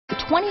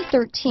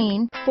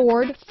2013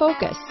 Ford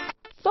Focus.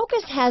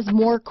 Focus has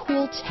more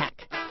cool tech,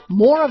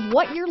 more of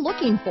what you're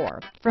looking for.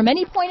 From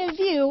any point of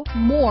view,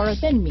 more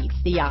than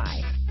meets the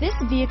eye. This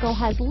vehicle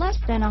has less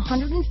than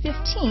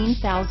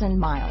 115,000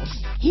 miles.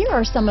 Here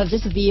are some of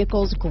this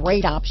vehicle's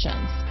great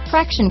options: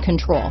 traction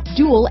control,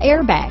 dual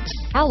airbags,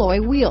 alloy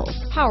wheels,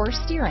 power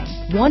steering,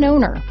 one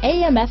owner,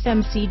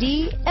 AM/FM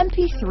CD,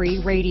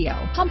 MP3 radio,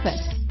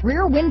 compass,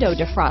 rear window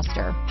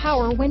defroster,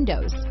 power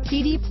windows,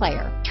 CD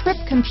player, trip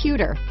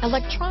computer,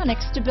 electronic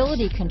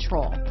stability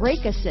control,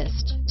 brake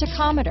assist,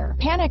 tachometer,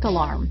 panic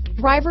alarm,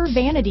 driver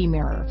vanity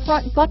mirror,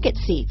 front bucket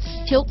seats,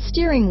 tilt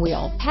steering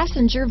wheel,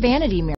 passenger vanity mirror.